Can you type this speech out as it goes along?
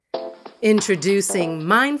Introducing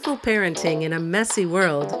Mindful Parenting in a Messy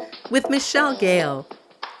World with Michelle Gale.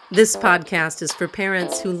 This podcast is for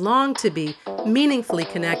parents who long to be meaningfully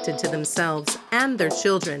connected to themselves and their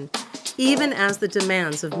children, even as the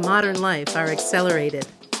demands of modern life are accelerated.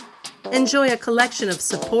 Enjoy a collection of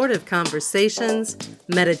supportive conversations,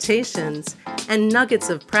 meditations, and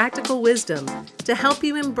nuggets of practical wisdom to help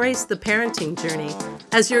you embrace the parenting journey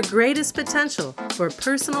as your greatest potential for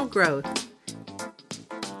personal growth.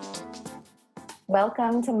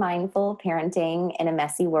 Welcome to Mindful Parenting in a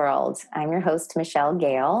Messy World. I'm your host, Michelle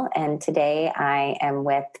Gale, and today I am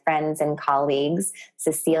with friends and colleagues,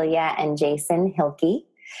 Cecilia and Jason Hilke.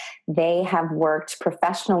 They have worked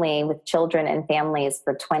professionally with children and families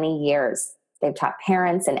for 20 years. They've taught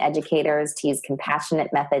parents and educators to use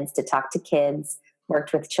compassionate methods to talk to kids,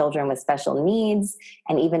 worked with children with special needs,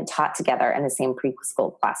 and even taught together in the same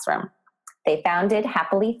preschool classroom. They founded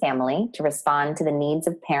Happily Family to respond to the needs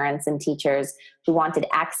of parents and teachers who wanted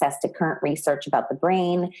access to current research about the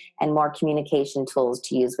brain and more communication tools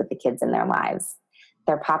to use with the kids in their lives.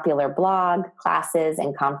 Their popular blog, classes,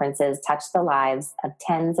 and conferences touch the lives of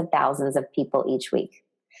tens of thousands of people each week.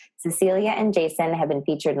 Cecilia and Jason have been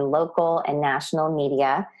featured in local and national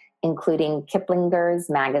media, including Kiplinger's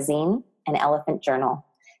Magazine and Elephant Journal.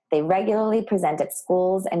 They regularly present at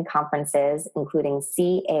schools and conferences, including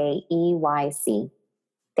CAEYC.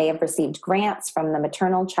 They have received grants from the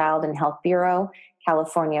Maternal Child and Health Bureau,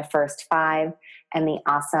 California First 5, and the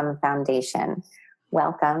Awesome Foundation.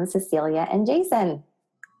 Welcome, Cecilia and Jason.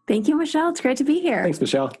 Thank you, Michelle. It's great to be here. Thanks,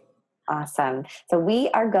 Michelle. Awesome. So we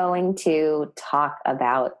are going to talk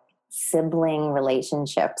about sibling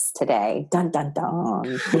relationships today. Dun, dun,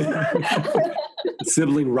 dun.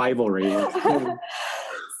 Sibling rivalry.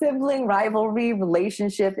 Sibling rivalry,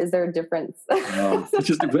 relationship, is there a difference? It's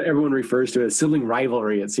just everyone refers to it as sibling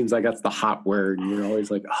rivalry. It seems like that's the hot word. And you're always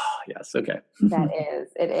like, oh, yes, okay.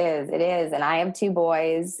 It is. And I have two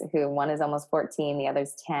boys who one is almost 14, the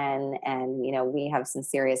other's 10. And, we have some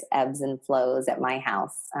serious ebbs and flows at my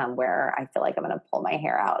house where I feel like I'm going to pull my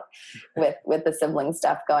hair out with the sibling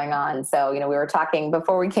stuff going on. So, we were talking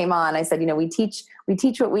before we came on, I said, we teach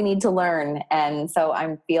what we need to learn. And so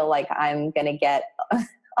I feel like I'm going to get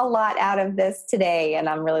a lot out of this today, and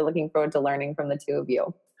I'm really looking forward to learning from the two of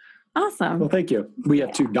you. Awesome. Well, thank you. We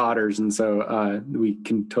have two daughters, and so we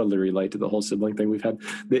can totally relate to the whole sibling thing. We've had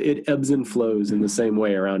it ebbs and flows in the same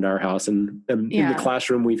way around our house, and in the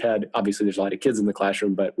classroom we've had, obviously there's a lot of kids in the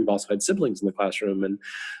classroom, but we've also had siblings in the classroom, and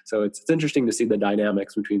so it's interesting to see the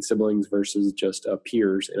dynamics between siblings versus just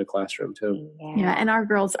peers in a classroom too. Yeah, and our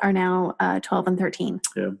girls are now 12 and 13.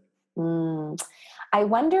 Yeah. I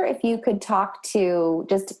wonder if you could talk to,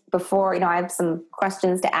 just before, I have some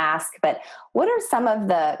questions to ask, but what are some of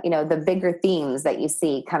the bigger themes that you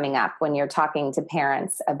see coming up when you're talking to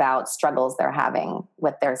parents about struggles they're having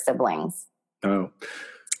with their siblings?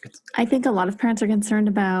 I think a lot of parents are concerned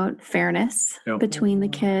about fairness between the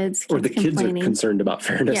kids. Or the kids are concerned about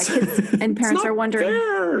fairness. Yeah, kids and parents are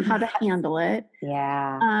wondering how to handle it.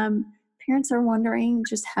 Yeah. Parents are wondering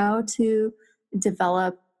just how to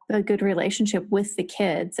develop a good relationship with the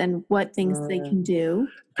kids and what things they can do.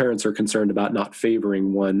 Parents are concerned about not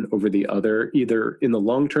favoring one over the other, either in the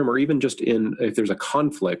long term or even just if there's a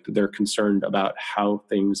conflict, they're concerned about how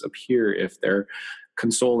things appear if they're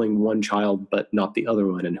consoling one child but not the other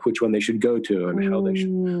one, and which one they should go to and how they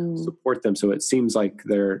should support them. So it seems like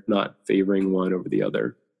they're not favoring one over the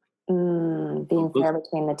other. Being fair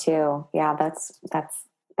between the two. Yeah,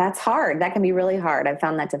 that's hard. That can be really hard. I've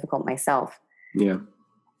found that difficult myself. Yeah.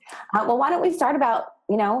 Well, why don't we start about,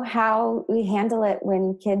 how we handle it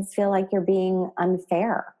when kids feel like you're being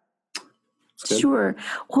unfair? Sure.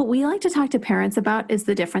 What we like to talk to parents about is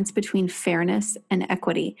the difference between fairness and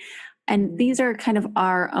equity. And these are kind of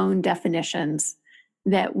our own definitions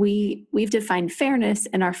that we've defined fairness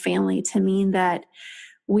in our family to mean that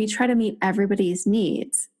we try to meet everybody's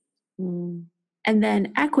needs. And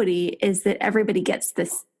then equity is that everybody gets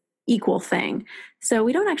this equal thing. So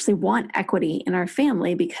we don't actually want equity in our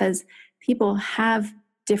family because people have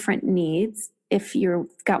different needs. If you've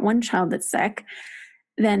got one child that's sick,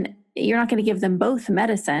 then you're not going to give them both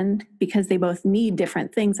medicine because they both need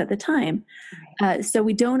different things at the time. So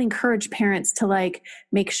we don't encourage parents to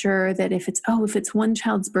make sure that if it's one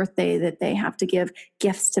child's birthday that they have to give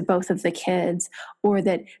gifts to both of the kids, or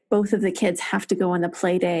that both of the kids have to go on the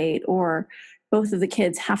play date, or both of the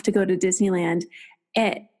kids have to go to Disneyland.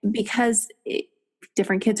 Because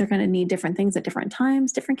different kids are going to need different things at different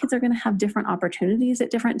times. Different kids are going to have different opportunities at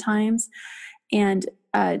different times. And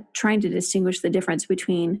trying to distinguish the difference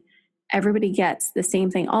between everybody gets the same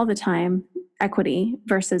thing all the time, equity,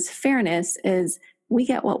 versus fairness is we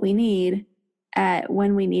get what we need at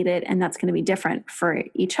when we need it, and that's going to be different for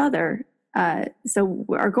each other. So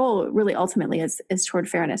our goal really ultimately is toward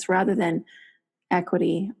fairness rather than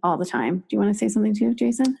equity all the time. Do you want to say something too,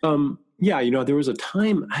 Jason? Yeah, there was a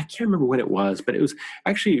time, I can't remember when it was, but it was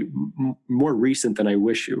actually more recent than I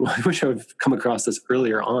wish I would have come across this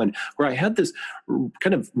earlier on, where I had this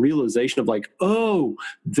kind of realization of like, oh,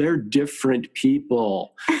 they're different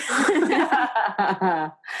people.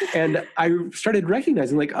 And I started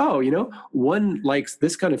recognizing like, oh, one likes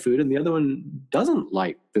this kind of food and the other one doesn't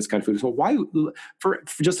like this kind of food. So why, for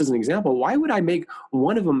just as an example, why would I make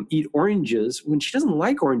one of them eat oranges when she doesn't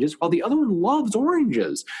like oranges while the other one loves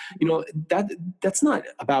oranges? That's not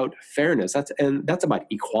about fairness. That's about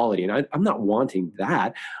equality. And I'm not wanting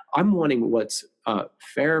that. I'm wanting what's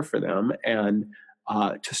fair for them, and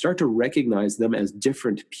to start to recognize them as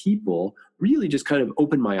different people really just kind of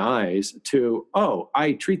opened my eyes to, oh,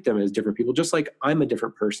 I treat them as different people, just like I'm a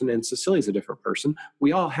different person and Cecilia's a different person.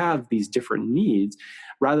 We all have these different needs,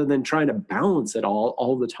 rather than trying to balance it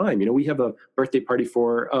all the time. We have a birthday party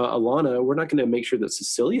for Alana. We're not going to make sure that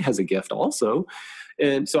Cecilia has a gift also.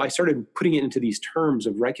 And so I started putting it into these terms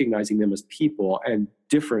of recognizing them as people and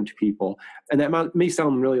different people. And that may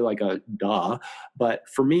sound really like a duh, but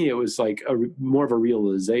for me, it was like more of a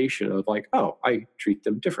realization of like, oh, I treat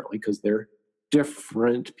them differently because they're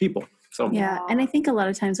different people. So yeah. And I think a lot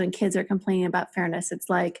of times when kids are complaining about fairness, it's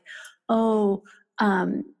like, oh,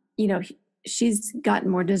 she's gotten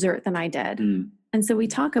more dessert than I did. And so we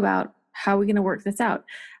talk about how we're going to work this out.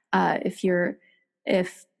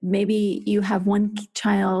 If maybe you have one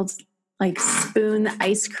child like spoon the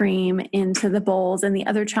ice cream into the bowls and the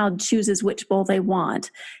other child chooses which bowl they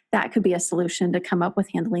want, that could be a solution to come up with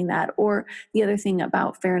handling that. Or the other thing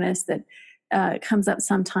about fairness that comes up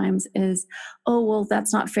sometimes is, oh, well,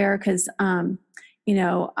 that's not fair because,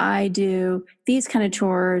 I do these kind of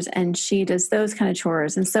chores and she does those kind of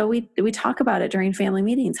chores. And so we talk about it during family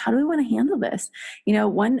meetings. How do we want to handle this?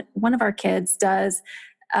 One of our kids does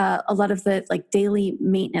a lot of the like daily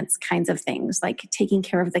maintenance kinds of things, like taking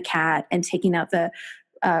care of the cat and taking out the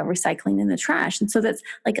recycling in the trash. And so that's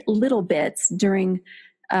like little bits during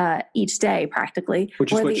each day practically.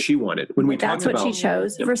 Which is what she wanted. That's what she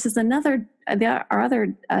chose. Yep. Versus our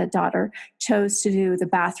other daughter chose to do the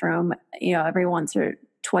bathroom, every once or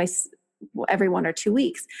twice, every 1 or 2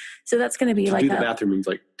 weeks. So that's going to be like do the bathroom means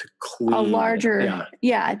like to clean a larger,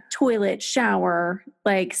 toilet, shower,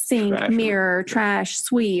 like sink, mirror, trash,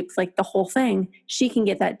 sweep, like the whole thing. She can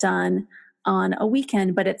get that done on a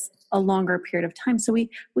weekend, but it's a longer period of time. So we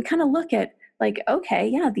kind of look at like, okay,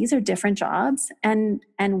 yeah, these are different jobs, and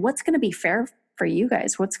what's going to be fair for you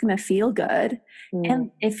guys? What's going to feel good?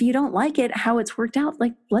 And if you don't like it, how it's worked out,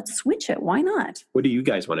 like let's switch it. Why not? What do you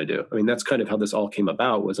guys want to do? I mean, that's kind of how this all came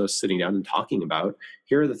about, was us sitting down and talking about,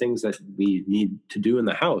 here are the things that we need to do in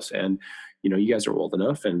the house. And, you guys are old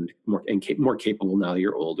enough and more capable now that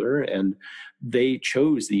you're older. And they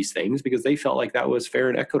chose these things because they felt like that was fair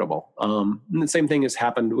and equitable. And the same thing has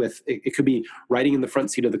happened with, it could be riding in the front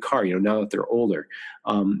seat of the car, now that they're older.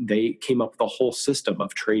 They came up with a whole system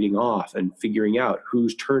of trading off and figuring out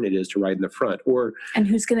whose turn it is to ride in the front, and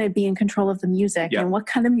who's going to be in control of the music, and what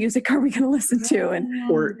kind of music are we going to listen to,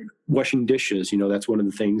 or washing dishes. That's one of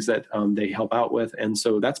the things that they help out with. And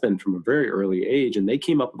so that's been from a very early age. And they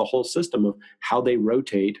came up with a whole system of how they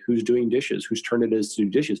rotate who's doing dishes, whose turn it is to do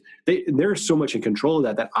dishes. They're so much in control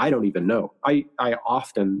of that I don't even know. I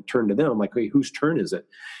often turn to them like, wait, whose turn is it?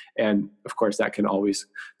 And of course that can always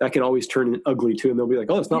turn ugly too. And they'll be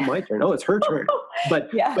like, oh, it's not my turn. Oh, it's her turn. But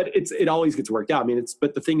it always gets worked out. I mean,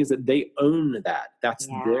 but the thing is that they own that. That's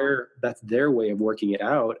their way of working it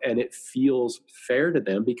out. And it feels fair to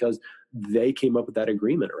them because they came up with that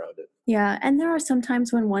agreement around it. Yeah. And there are some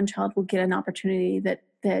times when one child will get an opportunity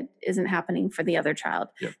that isn't happening for the other child.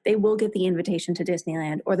 Yep. They will get the invitation to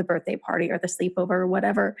Disneyland or the birthday party or the sleepover or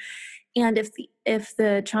whatever. And if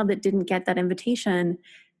the child that didn't get that invitation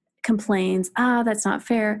complains, that's not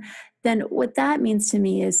fair, then what that means to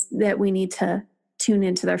me is that we need to tune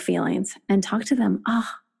into their feelings and talk to them.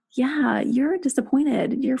 Yeah, you're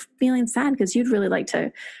disappointed. You're feeling sad because you'd really like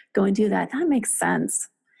to go and do that. That makes sense.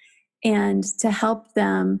 And to help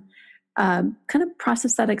them kind of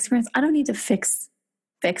process that experience. I don't need to fix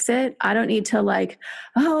it. I don't need to like,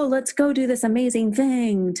 oh, let's go do this amazing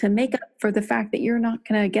thing to make up for the fact that you're not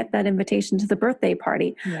going to get that invitation to the birthday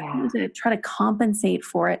party. Yeah. I need to try to compensate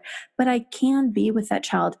for it. But I can be with that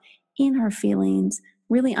child in her feelings,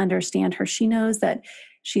 really understand her. She knows that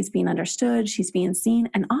she's being understood, she's being seen.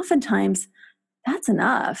 And oftentimes that's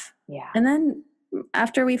enough. Yeah. And then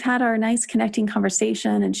after we've had our nice connecting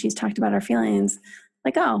conversation and she's talked about our feelings,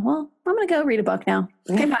 like, oh, well, I'm going to go read a book now.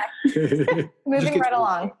 Okay, bye. Moving right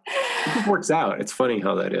along. It just works out. It's funny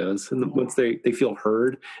how that is. And once they feel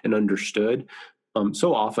heard and understood,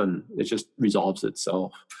 so often it just resolves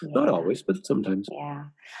itself. Not always, but sometimes. Yeah.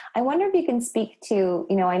 I wonder if you can speak to,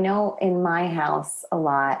 I know in my house a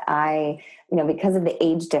lot, because of the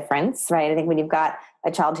age difference, right? I think when you've got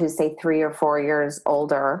a child who's, say, 3 or 4 years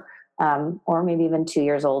older, or maybe even 2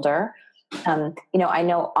 years older, I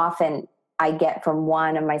know often I get from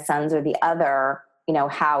one of my sons or the other,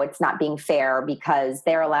 how it's not being fair because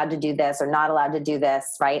they're allowed to do this or not allowed to do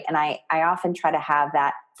this, right? And I often try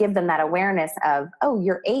to give them that awareness of, oh,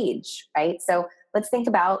 your age, right? So let's think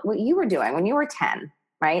about what you were doing when you were 10,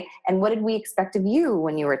 right? And what did we expect of you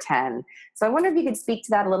when you were 10? So I wonder if you could speak to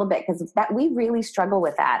that a little bit, because that we really struggle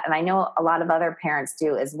with that. And I know a lot of other parents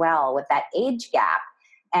do as well, with that age gap.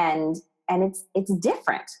 And it's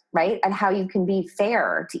different, right? And how you can be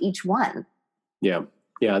fair to each one. Yeah.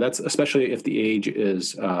 Yeah, that's especially if the age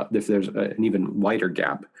is, if there's an even wider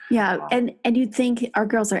gap. Yeah, and you'd think, our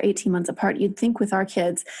girls are 18 months apart, you'd think with our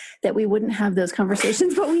kids that we wouldn't have those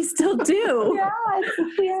conversations, but we still do. Yeah.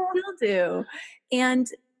 We still do. And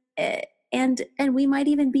we might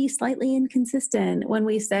even be slightly inconsistent when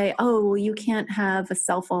we say, oh, well, you can't have a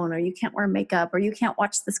cell phone, or you can't wear makeup, or you can't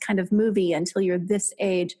watch this kind of movie until you're this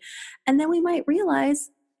age. And then we might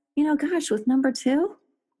realize, gosh, with number 2,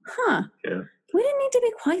 Yeah. we didn't need to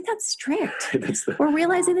be quite that strict. We're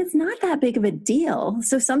realizing it's not that big of a deal.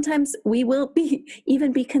 So sometimes we will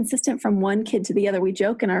even be consistent from one kid to the other. We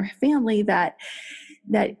joke in our family that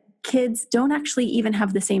kids don't actually even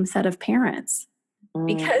have the same set of parents,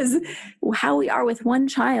 because how we are with one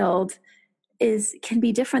child can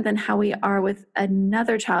be different than how we are with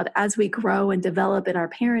another child as we grow and develop in our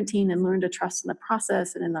parenting and learn to trust in the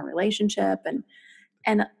process and in the relationship.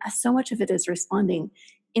 And so much of it is responding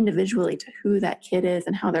individually to who that kid is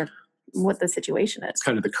and what the situation is. It's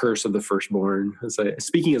kind of the curse of the firstborn.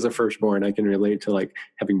 Speaking as a firstborn, I can relate to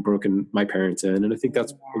having broken my parents in, and I think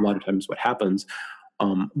that's a lot of times what happens.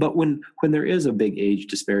 But when there is a big age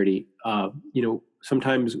disparity,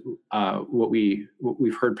 sometimes what we've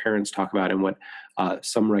heard parents talk about, and what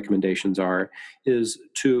some recommendations are, is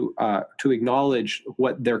to acknowledge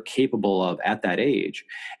what they're capable of at that age,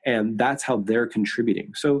 and that's how they're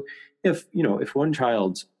contributing. So if one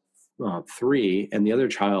child's 3 and the other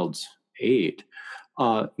child's 8,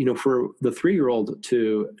 for the 3-year-old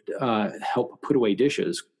to help put away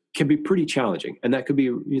dishes can be pretty challenging, and it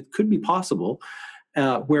could be possible.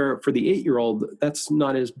 Where for the 8-year-old, that's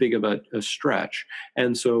not as big of a stretch.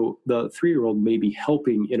 And so the 3-year-old may be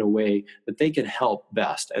helping in a way that they can help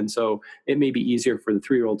best. And so it may be easier for the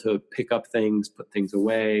 3-year-old to pick up things, put things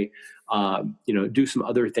away, do some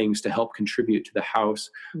other things to help contribute to the house,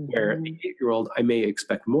 where the 8-year-old I may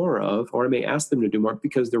expect more of, or I may ask them to do more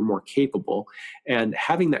because they're more capable. And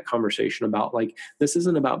having that conversation about this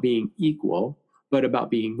isn't about being equal, but about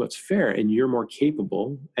being what's fair, and you're more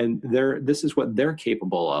capable, and this is what they're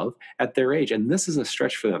capable of at their age, and this is a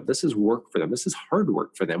stretch for them. This is work for them. This is hard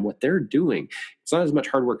work for them, what they're doing. It's not as much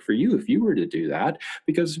hard work for you if you were to do that,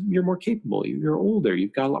 because you're more capable, you're older,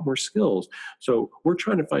 you've got a lot more skills. So we're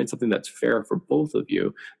trying to find something that's fair for both of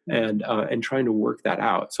you, and trying to work that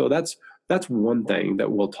out. So that's one thing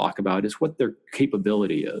that we'll talk about, is what their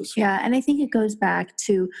capability is. Yeah, and I think it goes back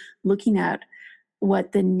to looking at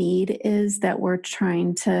what the need is that we're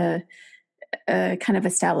trying to kind of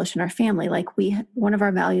establish in our family. One of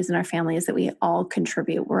our values in our family is that we all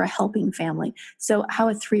contribute. We're a helping family. So how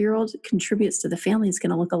a 3-year-old contributes to the family is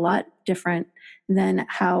going to look a lot different than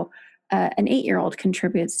how an 8-year-old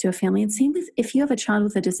contributes to a family. And same with if you have a child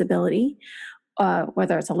with a disability,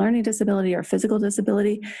 whether it's a learning disability or physical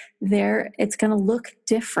disability, it's going to look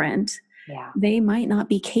different. Yeah. They might not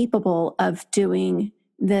be capable of doing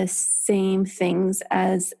the same things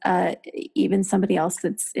as even somebody else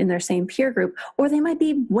that's in their same peer group, or they might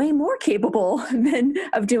be way more capable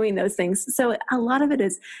of doing those things. So a lot of it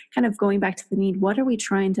is kind of going back to the need. What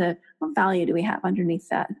value do we have underneath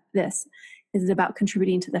this? Is it about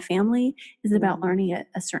contributing to the family? Is it about learning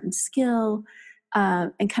a certain skill,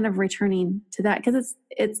 and kind of returning to that? Because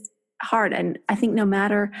it's hard. And I think no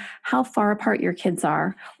matter how far apart your kids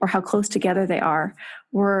are or how close together they are,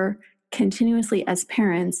 we're continuously as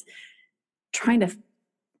parents trying to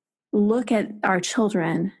look at our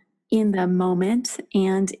children in the moment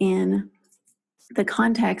and in the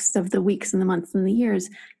context of the weeks and the months and the years,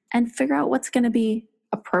 and figure out what's going to be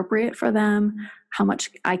appropriate for them, how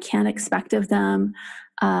much I can expect of them,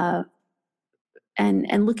 and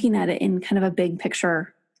looking at it in kind of a big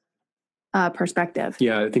picture perspective.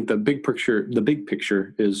 Yeah, I think the big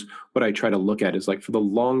picture is what I try to look at, is for the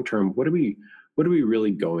long term, what do what are we really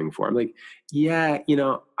going for? I'm like, yeah,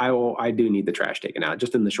 I do need the trash taken out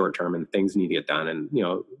just in the short term, and things need to get done. And,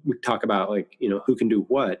 we talk about like, who can do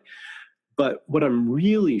what. But what I'm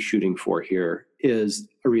really shooting for here is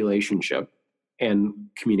a relationship and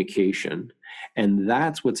communication. And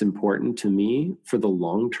that's what's important to me for the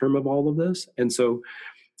long term of all of this. And so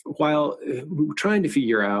while we're trying to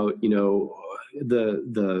figure out,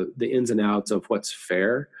 the ins and outs of what's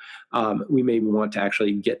fair, we may want to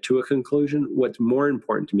actually get to a conclusion. What's more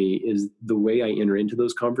important to me is the way I enter into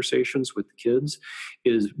those conversations with the kids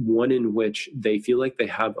is one in which they feel like they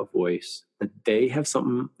have a voice, that they have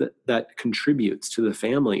something that contributes to the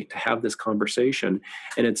family to have this conversation.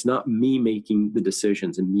 And it's not me making the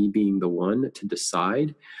decisions and me being the one to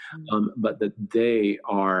decide, but that they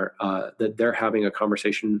are, that they're having a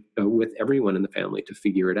conversation with everyone in the family to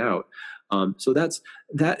figure it out. So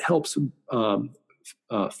that helps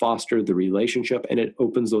foster the relationship, and it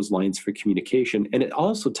opens those lines for communication. And it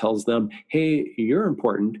also tells them, hey, you're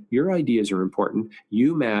important, your ideas are important,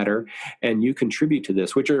 you matter, and you contribute to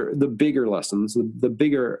this, which are the bigger lessons, the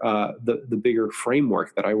bigger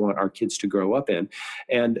framework that I want our kids to grow up in.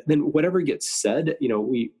 And then whatever gets said,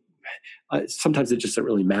 sometimes it just doesn't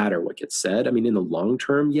really matter what gets said. I mean, in the long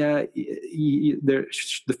term, yeah,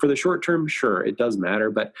 for the short term, sure, it does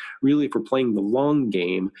matter. But really, if we're playing the long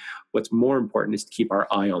game, what's more important is to keep our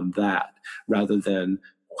eye on that rather than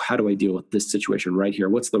how do I deal with this situation right here?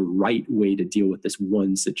 What's the right way to deal with this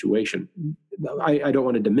one situation? I don't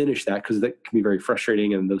want to diminish that because that can be very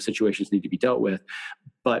frustrating and those situations need to be dealt with.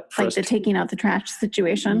 But like the taking out the trash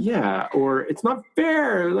situation. Yeah. Or it's not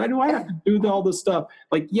fair. Why do I have to do all this stuff?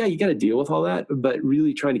 Like, yeah, you got to deal with all that. But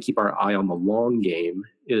really trying to keep our eye on the long game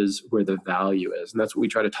is where the value is. And that's what we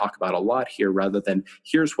try to talk about a lot here rather than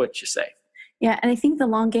here's what you say. Yeah. And I think the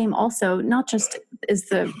long game also not just is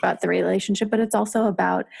about the relationship, but it's also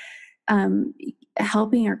about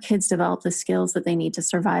helping our kids develop the skills that they need to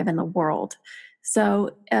survive in the world.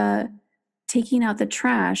 So taking out the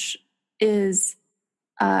trash is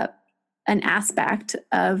an aspect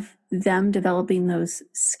of them developing those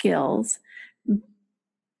skills,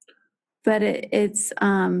 but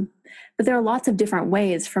but there are lots of different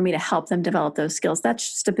ways for me to help them develop those skills. That's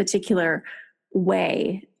just a particular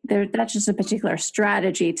way. That's just a particular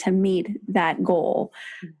strategy to meet that goal.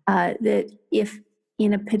 That if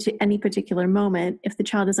in any particular moment, if the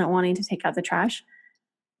child isn't wanting to take out the trash,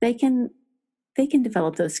 they can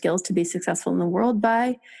develop those skills to be successful in the world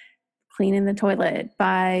by cleaning the toilet,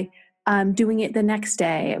 by doing it the next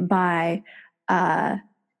day, by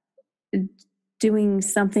doing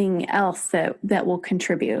something else that will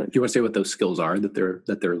contribute. Do you want to say what those skills are that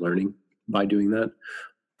they're learning by doing that?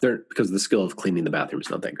 Because the skill of cleaning the bathroom is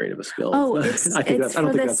not that great of a skill. Oh, it's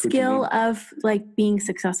for the skill of like being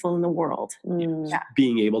successful in the world. Yeah.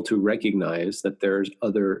 Being able to recognize that there's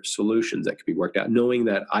other solutions that could be worked out, knowing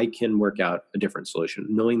that I can work out a different solution,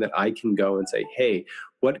 knowing that I can go and say, hey,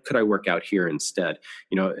 what could I work out here instead?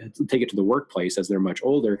 Take it to the workplace as they're much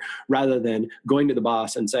older, rather than going to the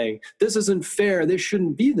boss and saying, this isn't fair, this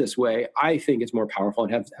shouldn't be this way. I think it's more powerful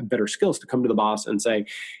and have better skills to come to the boss and say,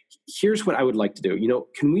 here's what I would like to do.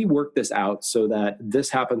 Can we work this out so that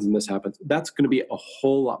this happens and this happens? That's going to be a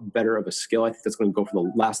whole lot better of a skill. I think that's going to go for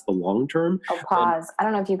the long term. I'll pause. I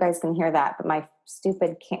don't know if you guys can hear that, but my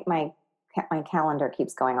stupid, my calendar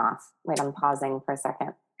keeps going off. Wait, I'm pausing for a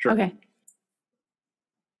second. Sure. Okay.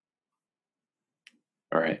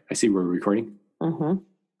 All right. I see we're recording. Mm-hmm.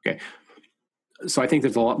 Okay. So I think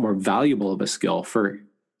there's a lot more valuable of a skill for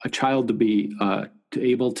a child to be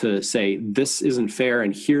able to say, this isn't fair,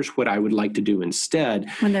 and here's what I would like to do instead.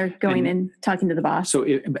 When they're going and talking to the boss. So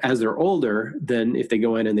as they're older, then if they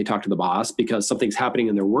go in and they talk to the boss because something's happening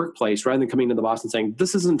in their workplace, rather than coming to the boss and saying,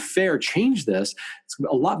 this isn't fair, change this, it's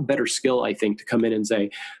a lot better skill, I think, to come in and say,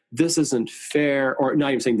 this isn't fair, or not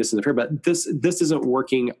even saying this isn't fair, but this isn't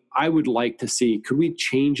working. I would like to see, could we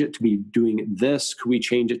change it to be doing this? Could we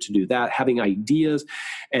change it to do that? Having ideas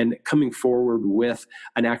and coming forward with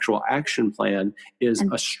an actual action plan is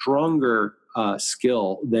a stronger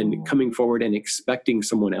skill than coming forward and expecting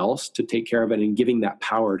someone else to take care of it and giving that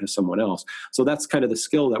power to someone else. So that's kind of the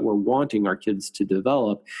skill that we're wanting our kids to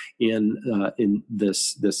develop in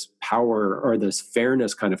this power or this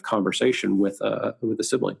fairness kind of conversation with a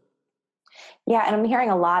sibling. Yeah, and I'm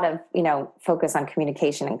hearing a lot of focus on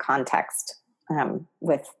communication and context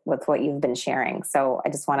with what you've been sharing. So I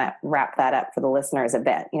just want to wrap that up for the listeners a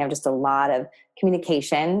bit. Just a lot of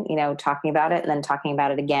communication, talking about it and then talking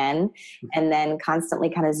about it again, and then constantly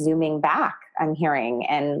kind of zooming back, I'm hearing,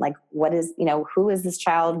 and like, what is, who is this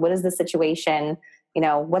child? What is the situation?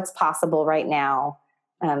 What's possible right now?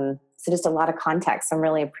 So just a lot of context I'm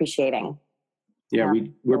really appreciating. Yeah,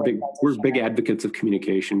 we're big advocates of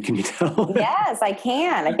communication. Can you tell? Yes, I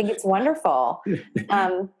can. I think it's wonderful.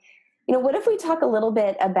 What if we talk a little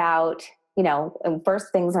bit about,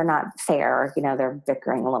 first things are not fair. They're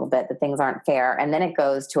bickering a little bit, that things aren't fair. And then it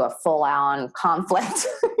goes to a full-on conflict,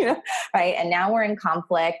 right? And now we're in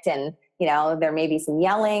conflict and, there may be some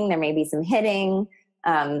yelling, there may be some hitting.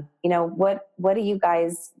 What do you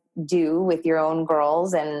guys do with your own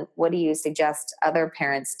girls, and what do you suggest other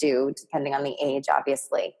parents do, depending on the age,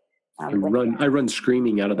 obviously? I run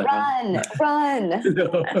screaming out of the house. Run.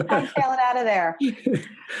 I'm failing out of there.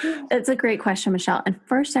 It's a great question, Michelle. And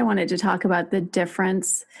first I wanted to talk about the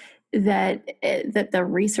difference that the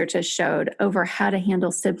research has showed over how to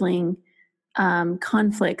handle sibling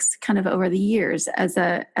conflicts kind of over the years as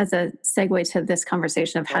a segue to this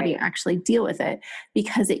conversation of how do you actually deal with it?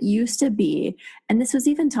 Because it used to be, and this was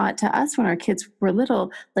even taught to us when our kids were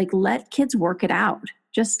little, like let kids work it out.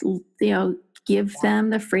 Just, give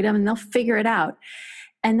them the freedom and they'll figure it out.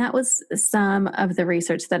 And that was some of the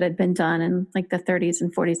research that had been done in like the 30s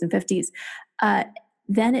and 40s and 50s.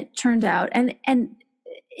 Then it turned out, and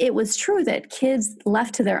it was true that kids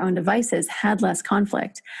left to their own devices had less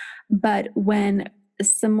conflict. But when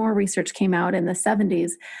some more research came out in the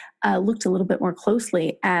 70s, looked a little bit more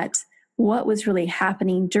closely at what was really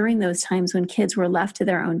happening during those times when kids were left to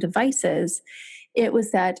their own devices, it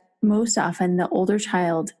was that most often the older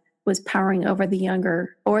child was powering over the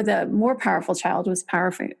younger, or the more powerful child was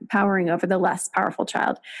powering over the less powerful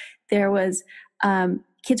child. There was,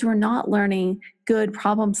 kids were not learning good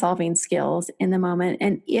problem-solving skills in the moment.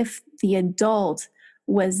 And if the adult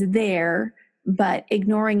was there, but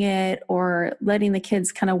ignoring it or letting the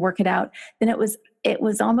kids kind of work it out, then it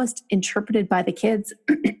was almost interpreted by the kids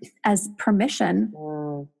as permission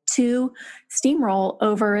to steamroll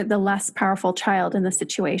over the less powerful child in the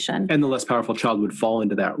situation. And the less powerful child would fall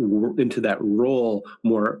into that role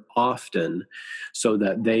more often, so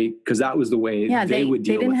that because that was the way they would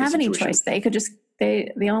deal with the situation. They didn't have any choice. They could just,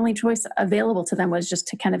 the only choice available to them was just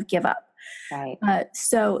to kind of give up. Right.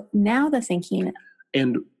 So now the thinking...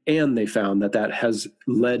 And they found that has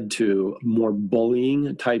led to more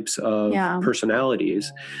bullying types of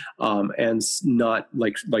personalities, and not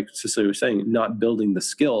like Cecilia was saying, not building the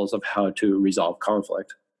skills of how to resolve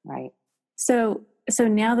conflict. Right. So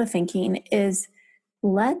now the thinking is,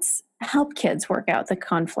 let's help kids work out the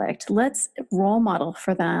conflict. Let's role model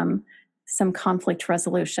for them some conflict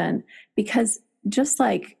resolution, because just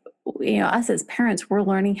like us as parents, we're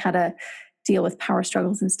learning how to deal with power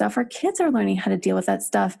struggles and stuff. Our kids are learning how to deal with that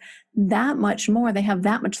stuff that much more. They have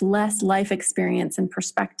that much less life experience and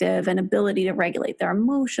perspective and ability to regulate their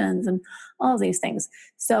emotions and all of these things.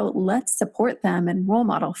 So let's support them and role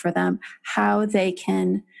model for them how they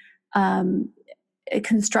can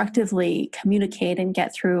constructively communicate and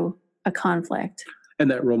get through a conflict. And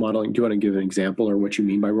that role modeling, do you want to give an example or what you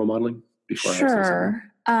mean by role modeling? Sure.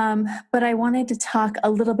 But I wanted to talk a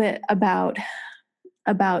little bit about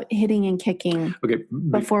hitting and kicking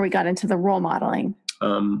before we got into the role modeling.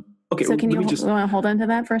 Okay. So can you want to hold on to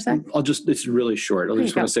that for a sec? It's really short. I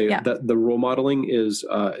just want to say that the role modeling is,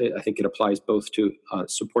 I think it applies both to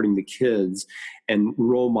supporting the kids and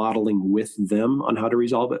role modeling with them on how to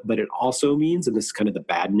resolve it. But it also means, and this is kind of the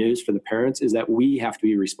bad news for the parents, is that we have to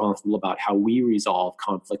be responsible about how we resolve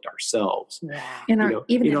conflict ourselves. Yeah. In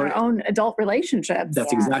our own adult relationships.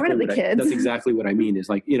 That's exactly what I mean, is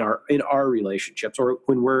like in our relationships, or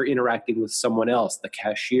when we're interacting with someone else, the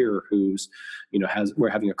cashier who's, we're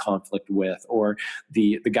having a conflict with, or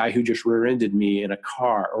the guy who just rear-ended me in a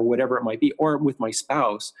car, or whatever it might be, or with my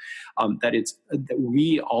spouse, that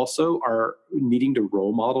we also are needing to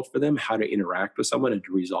role model for them how to interact with someone and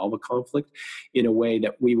to resolve a conflict in a way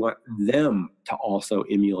that we want them to also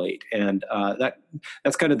emulate. And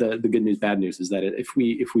that's kind of the good news, bad news, is that if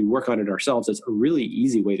we work on it ourselves, it's a really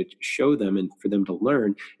easy way to show them and for them to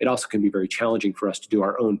learn. It also can be very challenging for us to do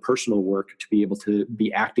our own personal work to be able to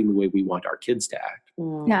be acting the way we want our kids to act.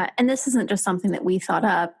 Yeah, and this isn't just something that we thought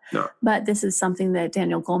up, but this is something that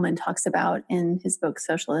Daniel Goleman talks about in his book,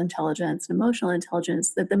 Social Intelligence and Emotional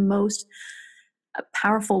Intelligence, that the most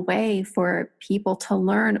powerful way for people to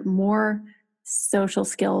learn more social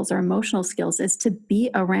skills or emotional skills is to be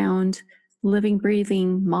around living,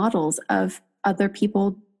 breathing models of other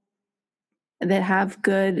people that have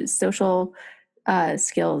good social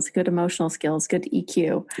skills, good emotional skills, good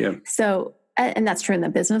EQ. Yeah. So, and that's true in the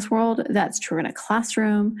business world. That's true in a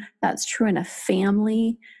classroom. That's true in a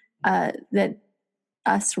family. That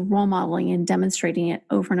us role modeling and demonstrating it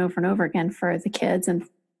over and over and over again for the kids and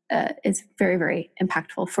is very, very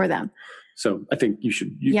impactful for them. So I think you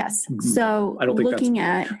should. Yes. So I don't think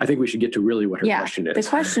I think we should get to really what her question is. The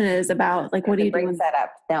question is about like, what do you do? Great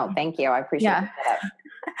setup. No, thank you. I appreciate the setup.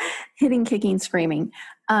 Hitting, kicking, screaming.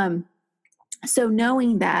 So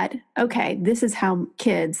knowing that, okay, this is how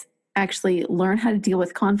kids actually learn how to deal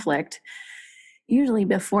with conflict. Usually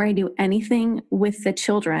before I do anything with the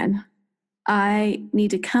children, I need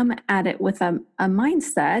to come at it with a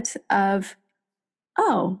mindset of,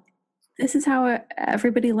 oh, this is how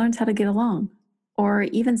everybody learns how to get along. Or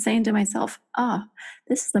even saying to myself,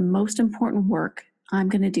 this is the most important work I'm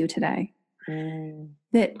going to do today.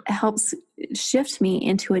 That helps shift me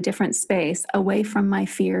into a different space, away from my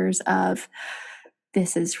fears of,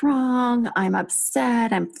 this is wrong, I'm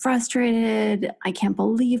upset, I'm frustrated, I can't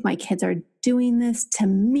believe my kids are doing this to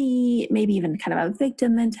me, maybe even kind of a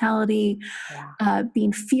victim mentality,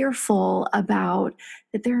 being fearful about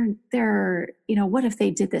that they're, what if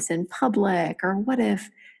they did this in public, or what if,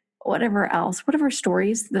 whatever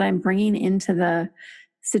stories that I'm bringing into the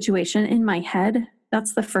situation in my head.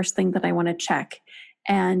 That's the first thing that I want to check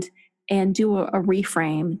and do a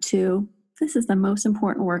reframe to, this is the most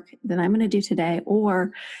important work that I'm going to do today,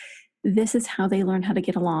 or this is how they learn how to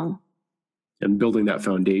get along. And building that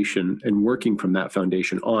foundation and working from that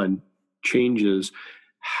foundation on changes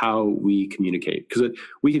how we communicate. Because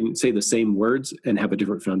we can say the same words and have a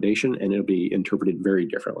different foundation, and it'll be interpreted very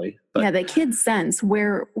differently. But the kids sense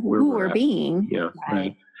who we're being. Yeah,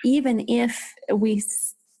 right. Even if we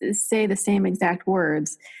say the same exact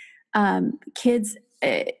words, kids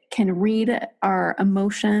can read our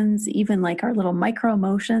emotions, even like our little micro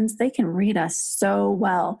emotions. They can read us so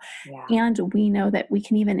well. And we know that we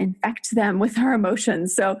can even infect them with our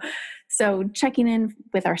emotions. So checking in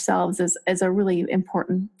with ourselves is a really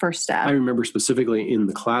important first step. I remember specifically in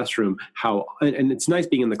the classroom how, and it's nice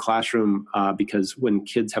being in the classroom because when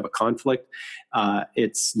kids have a conflict,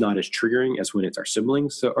 it's not as triggering as when it's our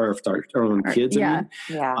siblings or if our own kids.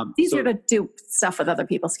 It's easier to do stuff with other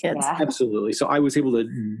people's kids. Absolutely. So I was able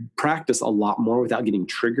to practice a lot more without getting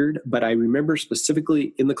triggered. But I remember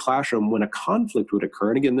specifically in the classroom when a conflict would occur.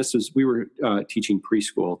 And again, we were teaching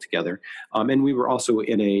preschool together. And we were also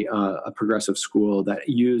in a progressive school that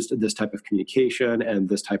used this type of communication and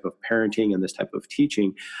this type of parenting and this type of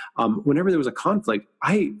teaching. Whenever there was a conflict,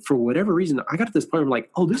 for whatever reason, I got to this point where I'm like,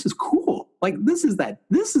 oh, this is cool. Like, this is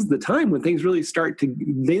the time when things really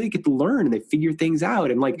they get to learn and they figure things out.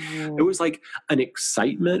 And like, it was like an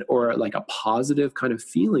excitement or like a positive kind of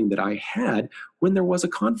feeling that I had when there was a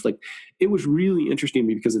conflict. It was really interesting to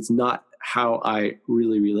me because it's not how I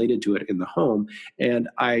really related to it in the home. And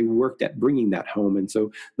I worked at bringing that home. And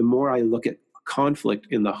so the more I look at conflict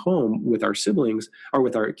in the home with our siblings or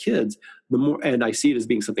with our kids, the more, and I see it as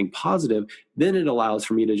being something positive, then it allows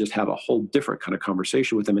for me to just have a whole different kind of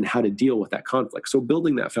conversation with them and how to deal with that conflict. So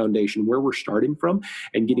building that foundation where we're starting from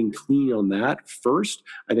and getting clean on that first,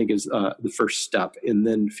 I think is the first step. And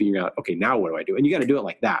then figuring out, okay, now what do I do? And you got to do it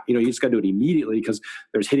like that. You just got to do it immediately because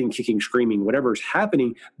there's hitting, kicking, screaming, whatever's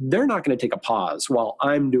happening. They're not going to take a pause while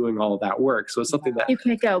I'm doing all of that work. So it's something that you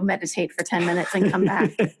can go meditate for 10 minutes and come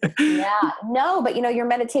back. No, but your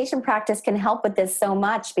meditation practice can help with this so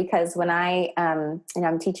much because when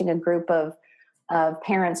I'm teaching a group of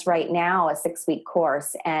parents right now, a 6-week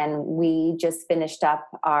course, and we just finished up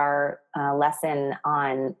our lesson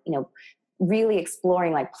on, really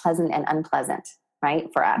exploring like pleasant and unpleasant,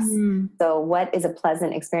 right, for us. So what is a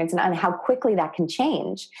pleasant experience and how quickly that can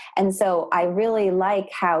change. And so I really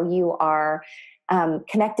like how you are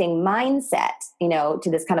connecting mindset,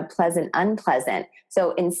 to this kind of pleasant, unpleasant.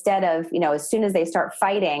 So instead of, as soon as they start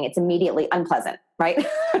fighting, it's immediately unpleasant, right?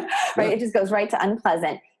 Right. It just goes right to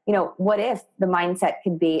unpleasant. What if the mindset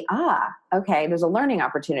could be, okay, there's a learning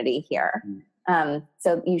opportunity here.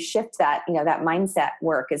 So you shift that, that mindset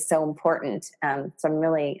work is so important. So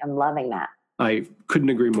I'm loving that. I couldn't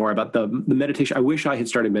agree more about the meditation. I wish I had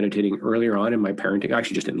started meditating earlier on in my parenting,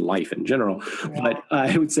 actually just in life in general. Yeah. But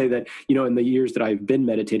I would say that, in the years that I've been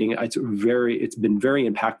meditating, it's been very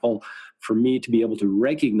impactful for me to be able to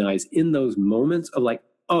recognize in those moments of like,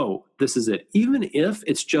 oh, this is it. Even if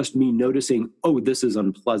it's just me noticing, oh, this is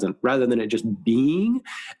unpleasant, rather than it just being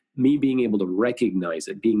me being able to recognize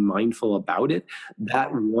it, being mindful about it,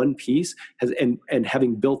 that one piece has, and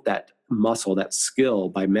having built that muscle, that skill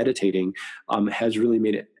by meditating, has really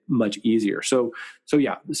made it much easier. So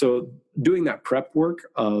doing that prep work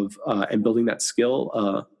of and building that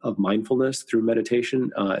skill of mindfulness through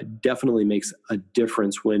meditation definitely makes a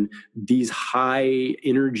difference when these high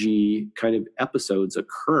energy kind of episodes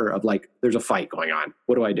occur of like, there's a fight going on.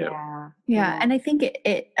 What do I do? Yeah. And I think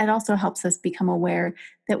it also helps us become aware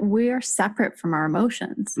that we're separate from our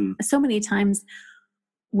emotions. So many times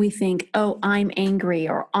we think, oh, I'm angry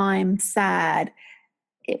or I'm sad,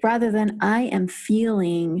 rather than I am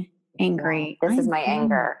feeling angry. This is my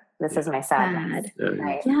anger. This is my sadness. Sad.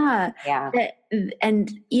 Right? Yeah.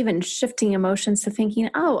 And even shifting emotions to thinking,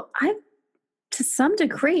 oh, to some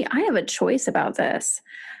degree, I have a choice about this.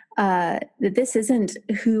 That this isn't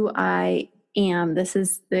who I am. This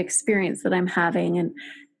is the experience that I'm having,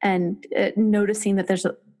 and noticing that there's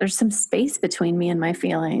some space between me and my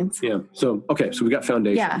feelings. Yeah. So, okay. So we got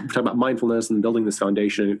foundation. Yeah. We're talking about mindfulness and building this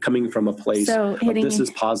foundation, coming from a place of this is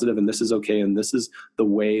positive and this is okay and this is the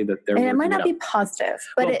way that they're. And it might not be positive,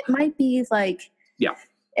 but it might be like,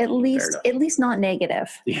 at least not negative.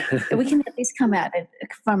 Yeah. We can at least come at it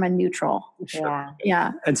from a neutral. Sure.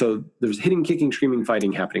 Yeah. And so there's hitting, kicking, screaming,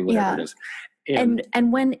 fighting happening, whatever it is.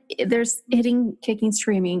 And when there's hitting, kicking,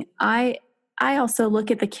 screaming, I also look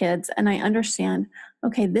at the kids and I understand,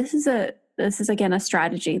 okay, this is again a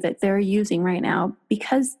strategy that they're using right now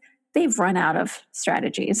because they've run out of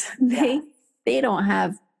strategies. They've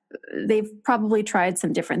probably tried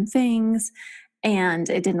some different things and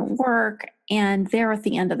it didn't work and they're at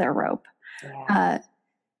the end of their rope. Yeah.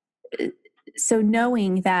 So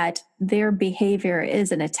knowing that their behavior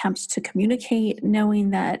is an attempt to communicate, knowing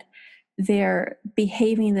that they're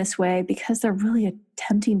behaving this way because they're really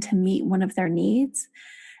attempting to meet one of their needs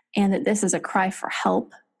and that this is a cry for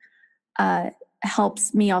help,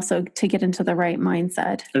 helps me also to get into the right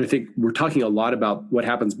mindset. And I think we're talking a lot about what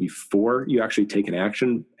happens before you actually take an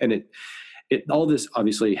action. And it all this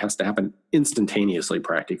obviously has to happen instantaneously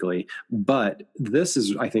practically, but this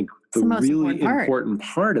is, I think, the really important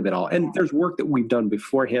part of it all. And there's work that we've done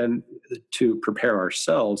beforehand to prepare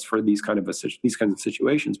ourselves for these kinds of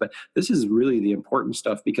situations. But this is really the important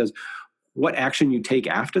stuff because what action you take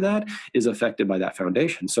after that is affected by that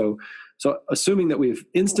foundation. So assuming that we've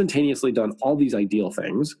instantaneously done all these ideal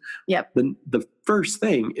things, then the first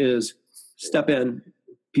thing is step in,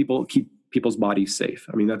 keep people's bodies safe.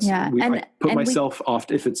 I mean, that's, I put myself off,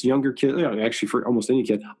 if it's younger kids, actually for almost any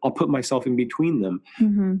kid, I'll put myself in between them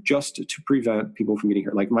just to prevent people from getting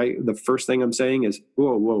hurt. Like the first thing I'm saying is,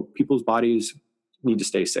 whoa, people's bodies need to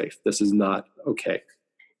stay safe. This is not okay.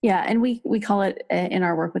 Yeah. And we call it in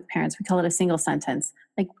our work with parents, we call it a single sentence,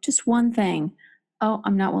 like just one thing. Oh,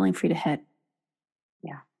 I'm not willing for you to hit.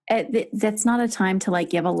 That's not a time to like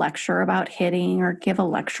give a lecture about hitting or give a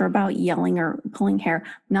lecture about yelling or pulling hair.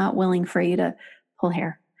 Not willing for you to pull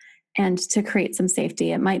hair. And to create some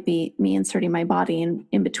safety, it might be me inserting my body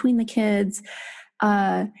in between the kids.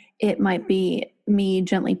 It might be me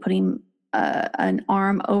gently putting an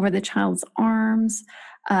arm over the child's arms.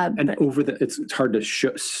 It's hard to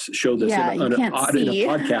show this in a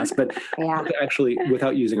podcast, but actually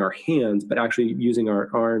without using our hands, but actually using our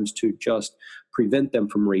arms to just prevent them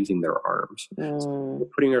from raising their arms. So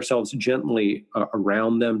putting ourselves gently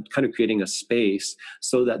around them, kind of creating a space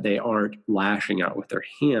so that they aren't lashing out with their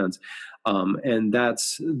hands. And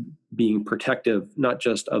that's being protective, not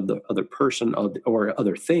just of the other person or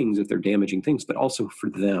other things if they're damaging things, but also for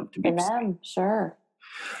them to be safe. For them, sure.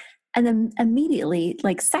 And then immediately,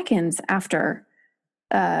 like seconds after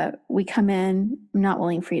we come in, I'm not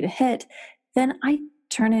willing for you to hit, then I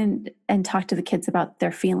turn in and talk to the kids about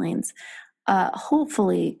their feelings.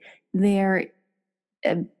 Hopefully they're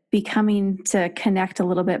becoming to connect a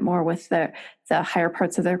little bit more with the higher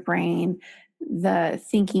parts of their brain, the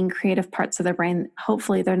thinking, creative parts of their brain.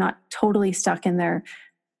 Hopefully they're not totally stuck in their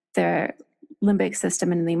limbic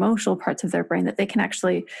system and the emotional parts of their brain, that they can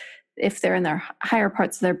actually, if they're in their higher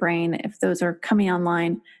parts of their brain, if those are coming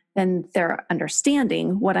online, then they're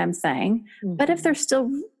understanding what I'm saying. Mm-hmm. But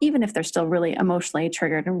even if they're still really emotionally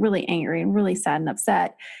triggered and really angry and really sad and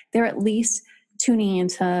upset, they're at least tuning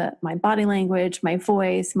into my body language, my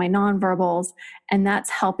voice, my nonverbals, and that's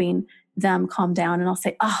helping them calm down. And I'll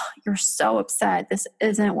say, oh, you're so upset. This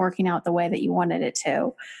isn't working out the way that you wanted it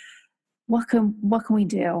to. What can we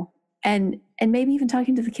do? And maybe even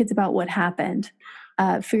talking to the kids about what happened,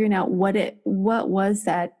 figuring out what was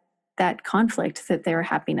that conflict that they were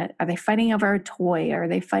having. Are they fighting over a toy? Are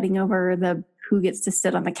they fighting over who gets to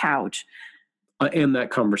sit on the couch? And that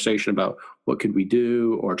conversation about what could we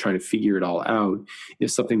do or trying to figure it all out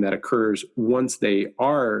is something that occurs once they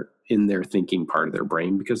are in their thinking part of their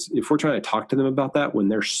brain. Because if we're trying to talk to them about that when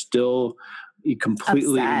they're still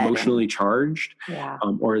completely upset, emotionally charged,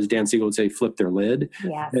 or as Dan Siegel would say, flip their lid,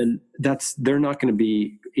 and they're not going to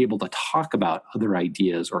be able to talk about other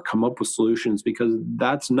ideas or come up with solutions because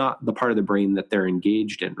that's not the part of the brain that they're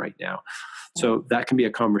engaged in right now. So that can be a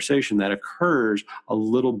conversation that occurs a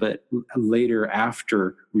little bit later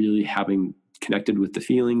after really having connected with the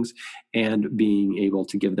feelings, and being able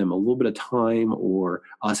to give them a little bit of time, or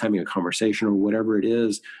us having a conversation or whatever it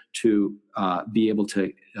is, to be able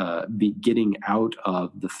to be getting out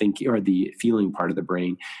of the thinking or the feeling part of the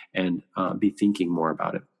brain, and be thinking more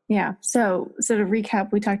about it. Yeah. So to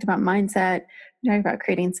recap, we talked about mindset. We talked about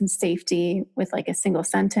creating some safety with like a single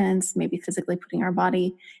sentence, maybe physically putting our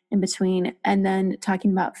body in between, and then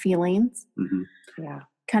talking about feelings. Mm-hmm. Yeah.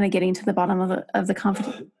 Kind of getting to the bottom of the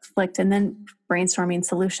conflict, and then brainstorming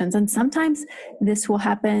solutions. And sometimes this will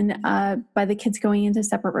happen by the kids going into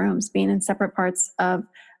separate rooms, being in separate parts of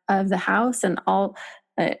the house, and all.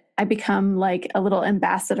 I become like a little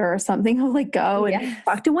ambassador or something. I'll like go and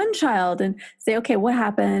talk to one child and say, okay, what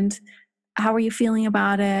happened? How are you feeling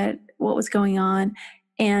about it? What was going on?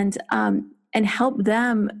 And help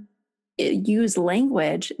them use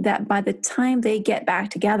language that by the time they get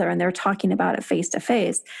back together and they're talking about it face to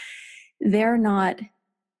face, they're not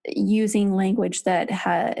using language that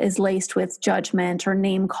is laced with judgment or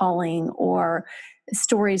name calling or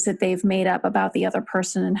stories that they've made up about the other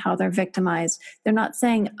person and how they're victimized. They're not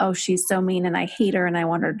saying, oh, she's so mean and I hate her and I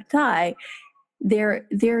want her to die.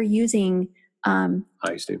 They're using I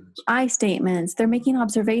statements. They're making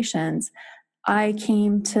observations. I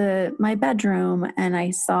came to my bedroom and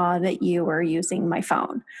I saw that you were using my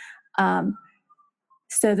phone.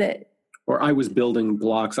 So that, or I was building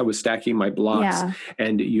blocks, I was stacking my blocks,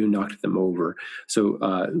 and you knocked them over.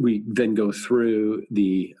 So we then go through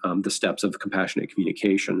the steps of compassionate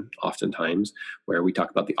communication, oftentimes, where we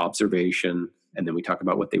talk about the observation, and then we talk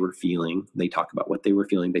about what they were feeling. They talk about what they were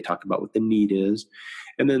feeling. They talk about what the need is.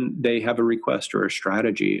 And then they have a request or a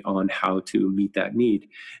strategy on how to meet that need.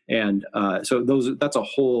 And so that's a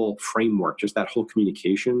whole framework, just that whole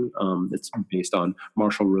communication that's based on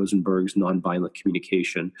Marshall Rosenberg's nonviolent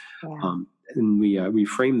communication. Yeah. And we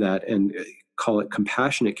frame that and call it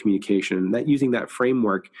compassionate communication, that using that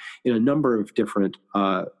framework in a number of different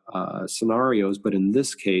scenarios. But in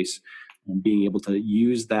this case, being able to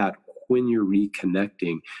use that when you're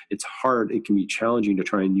reconnecting. It's hard. It can be challenging to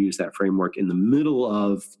try and use that framework in the middle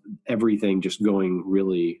of everything just going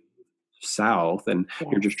really south, and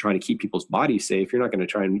you're just trying to keep people's bodies safe. You're not going to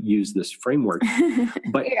try and use this framework,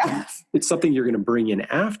 but it's something you're going to bring in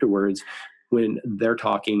afterwards when they're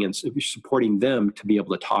talking and supporting them to be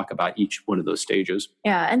able to talk about each one of those stages.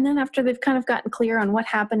 Yeah. And then after they've kind of gotten clear on what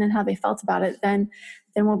happened and how they felt about it, then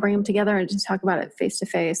we'll bring them together and just talk about it face to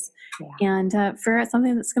face and figure out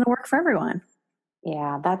something that's going to work for everyone.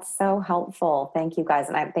 Yeah, that's so helpful. Thank you guys.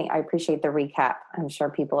 And I appreciate the recap. I'm sure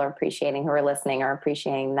people are appreciating, who are listening are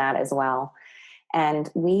appreciating that as well. And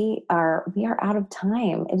we are out of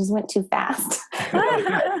time. It just went too fast.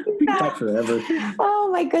 Talk forever. Oh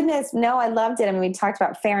my goodness. No, I loved it. I mean, we talked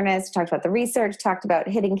about fairness, talked about the research, talked about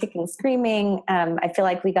hitting, kicking, screaming. I feel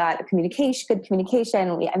like we got good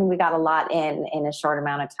communication. We got a lot in a short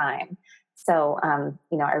amount of time. So, I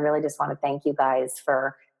really just want to thank you guys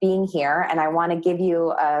for being here. And I want to give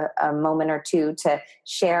you a moment or two to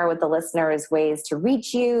share with the listeners ways to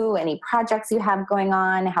reach you, any projects you have going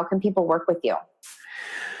on. How can people work with you?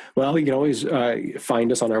 Well, you can always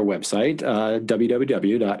find us on our website,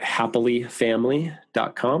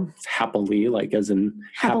 www.happilyfamily.com. Happily, like as in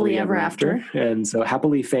happily ever after. And so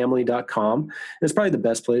happilyfamily.com is probably the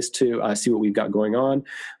best place to see what we've got going on.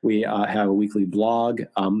 We have a weekly blog.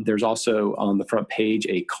 There's also on the front page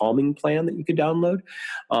a calming plan that you could download.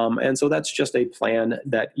 And so that's just a plan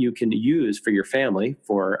that you can use for your family,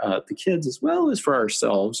 for the kids, as well as for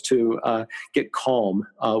ourselves, to get calm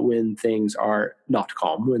when things are not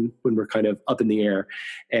calm, when we're kind of up in the air.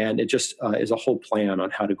 And it just is a whole plan on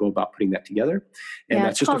how to go about putting that together. And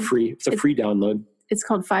that's just a free download. It's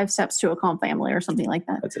called 5 Steps to a Calm Family or something like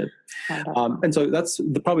that. That's it. And so that's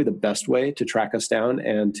probably the best way to track us down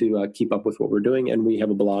and to keep up with what we're doing. And we have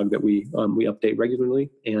a blog that we update regularly,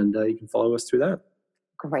 and you can follow us through that.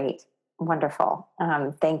 Great. Wonderful.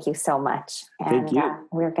 Thank you so much. And thank you.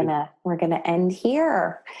 We're gonna end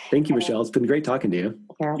here. Thank you, Michelle. It's been great talking to you.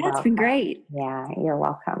 You're welcome. It's been great. Yeah, you're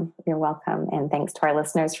welcome. You're welcome. And thanks to our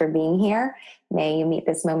listeners for being here. May you meet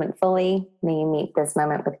this moment fully. May you meet this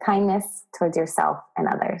moment with kindness towards yourself and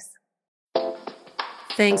others.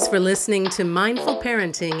 Thanks for listening to Mindful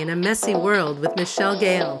Parenting in a Messy World with Michelle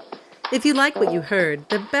Gale. If you like what you heard,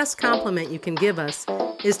 the best compliment you can give us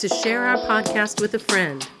is to share our podcast with a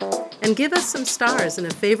friend and give us some stars and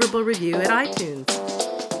a favorable review at iTunes.